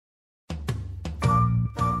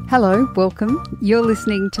Hello, welcome. You're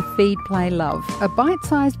listening to Feed, Play, Love, a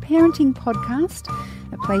bite-sized parenting podcast,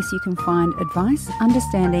 a place you can find advice,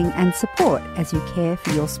 understanding and support as you care for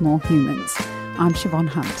your small humans. I'm Siobhan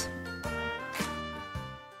Hunt.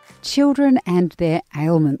 Children and their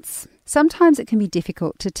ailments. Sometimes it can be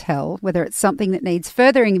difficult to tell whether it's something that needs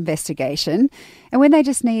further investigation and when they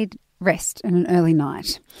just need rest and an early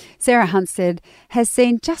night. Sarah Hunstead has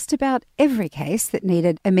seen just about every case that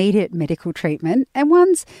needed immediate medical treatment and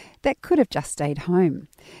ones that could have just stayed home.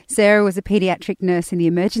 Sarah was a paediatric nurse in the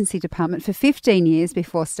emergency department for 15 years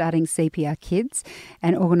before starting CPR Kids,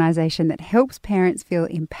 an organisation that helps parents feel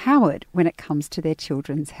empowered when it comes to their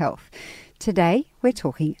children's health. Today, we're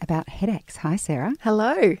talking about headaches. Hi, Sarah.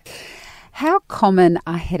 Hello. How common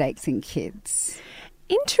are headaches in kids?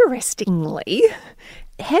 Interestingly,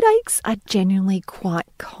 headaches are genuinely quite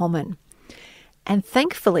common. And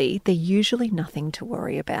thankfully, they're usually nothing to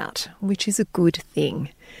worry about, which is a good thing.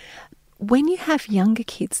 When you have younger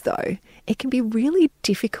kids, though, it can be really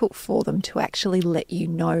difficult for them to actually let you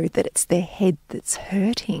know that it's their head that's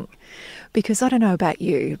hurting. Because I don't know about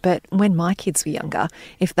you, but when my kids were younger,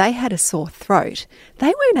 if they had a sore throat,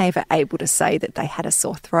 they weren't ever able to say that they had a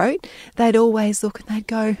sore throat. They'd always look and they'd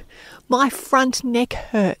go, "My front neck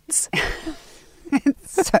hurts."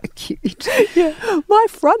 It's so cute. Yeah, my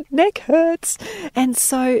front neck hurts. And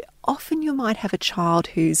so often you might have a child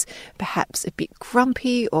who's perhaps a bit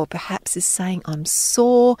grumpy or perhaps is saying, "I'm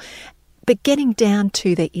sore." But getting down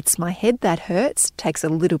to the "it's my head that hurts" takes a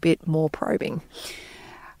little bit more probing.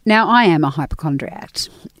 Now, I am a hypochondriac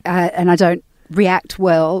and I don't react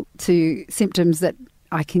well to symptoms that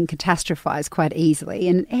I can catastrophize quite easily.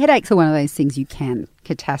 And headaches are one of those things you can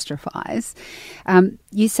catastrophize.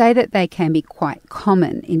 You say that they can be quite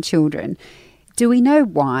common in children. Do we know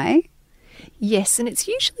why? Yes, and it's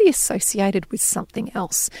usually associated with something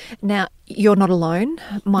else. Now, you're not alone.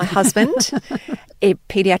 My husband, a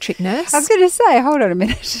paediatric nurse. I was going to say, hold on a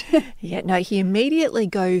minute. Yeah, no, he immediately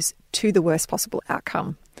goes to the worst possible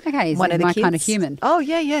outcome. Okay, he's my kind of human. Oh,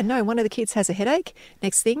 yeah. No, one of the kids has a headache.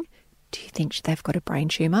 Next thing, do you think they've got a brain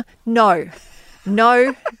tumour? No,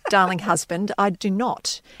 darling husband, I do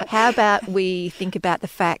not. How about we think about the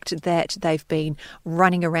fact that they've been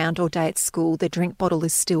running around all day at school, their drink bottle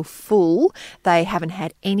is still full, they haven't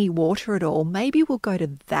had any water at all. Maybe we'll go to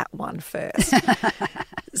that one first.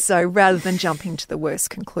 So rather than jumping to the worst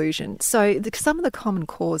conclusion. So some of the common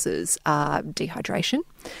causes are dehydration.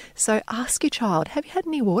 So ask your child, have you had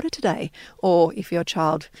any water today? Or if your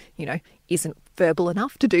child, isn't verbal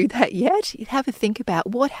enough to do that yet, have a think about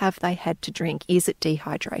what have they had to drink. Is it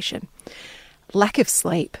dehydration? Lack of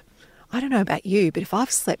sleep. I don't know about you, but if I've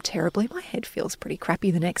slept terribly, my head feels pretty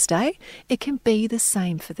crappy the next day. It can be the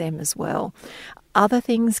same for them as well. Other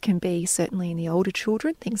things can be, certainly in the older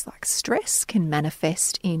children, things like stress can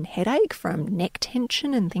manifest in headache from neck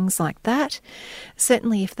tension and things like that.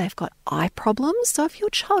 Certainly if they've got eye problems, so if your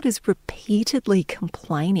child is repeatedly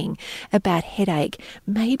complaining about headache,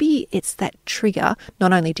 maybe it's that trigger.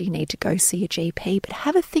 Not only do you need to go see a GP, but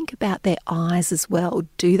have a think about their eyes as well.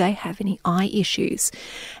 Do they have any eye issues?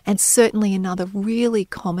 And certainly another really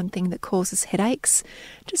common thing that causes headaches,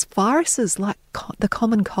 just viruses like the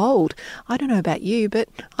common cold. I don't know about you, but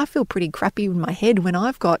I feel pretty crappy in my head when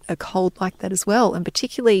I've got a cold like that as well. And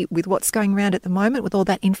particularly with what's going around at the moment with all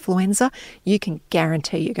that influenza, you can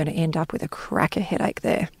guarantee you're going to end up with a cracker headache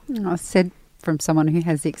there. I said from someone who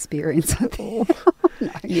has the experience. No.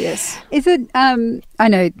 Yes. Is it, I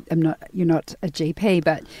know you're not a GP,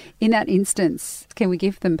 but in that instance, can we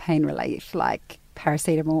give them pain relief like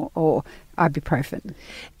paracetamol or ibuprofen?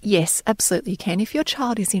 Yes, absolutely you can. If your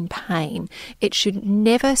child is in pain, it should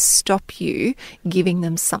never stop you giving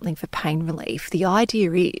them something for pain relief. The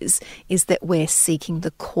idea is that we're seeking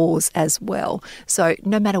the cause as well. So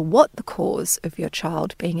no matter what the cause of your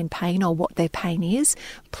child being in pain or what their pain is,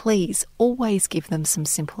 please always give them some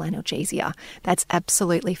simple analgesia. That's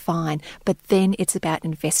absolutely fine. But then it's about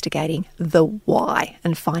investigating the why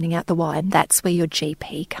and finding out the why. And that's where your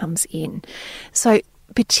GP comes in. So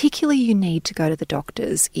particularly you need to go to the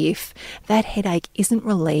doctors if that headache isn't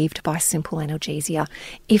relieved by simple analgesia.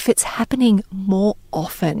 If it's happening more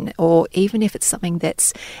often, or even if it's something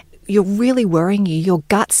that's you're really worrying you, your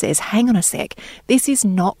gut says, hang on a sec, this is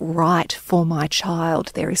not right for my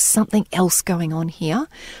child. There is something else going on here.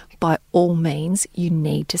 By all means, you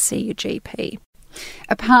need to see your GP.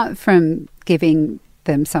 Apart from giving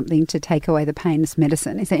them something to take away the pain as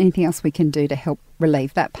medicine, is there anything else we can do to help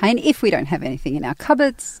relieve that pain if we don't have anything in our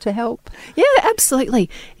cupboards to help? Yeah, absolutely.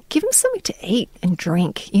 give them something to eat and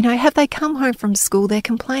drink. You know, have they come home from school, they're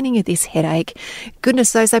complaining of this headache.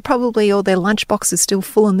 Goodness knows, they probably, all their lunchbox is still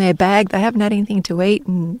full in their bag. They haven't had anything to eat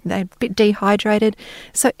and they're a bit dehydrated.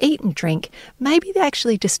 So eat and drink. Maybe they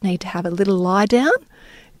actually just need to have a little lie down.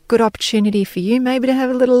 Good opportunity for you maybe to have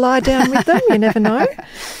a little lie down with them. You never know.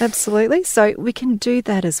 Absolutely. So we can do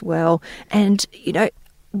that as well. And, you know,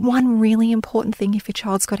 one really important thing if your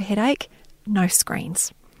child's got a headache, no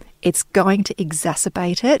screens. It's going to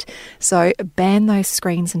exacerbate it. So ban those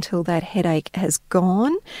screens until that headache has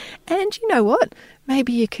gone. And you know what?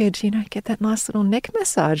 Maybe you could, you know, get that nice little neck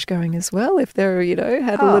massage going as well if they're, you know,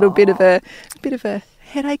 had a little bit of a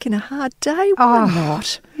headache and a hard day. Why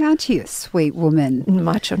not? Aren't you a sweet woman?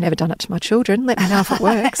 I've never done it to my children. Let me know if it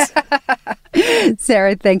works.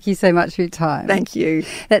 Sarah, thank you so much for your time. Thank you.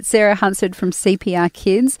 That's Sarah Hunsford from CPR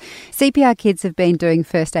Kids. CPR Kids have been doing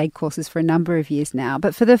first aid courses for a number of years now,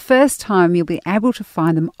 but for the first time you'll be able to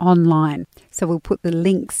find them online. So we'll put the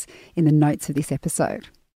links in the notes of this episode.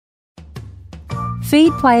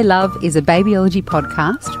 Feed, Play, Love is a babyology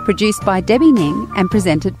podcast produced by Debbie Ning and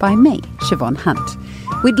presented by me, Siobhan Hunt.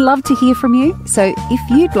 We'd love to hear from you, so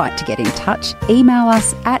if you'd like to get in touch, email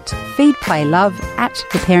us at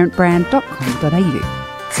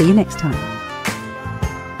feedplaylove@theparentbrand.com.au. See you next time.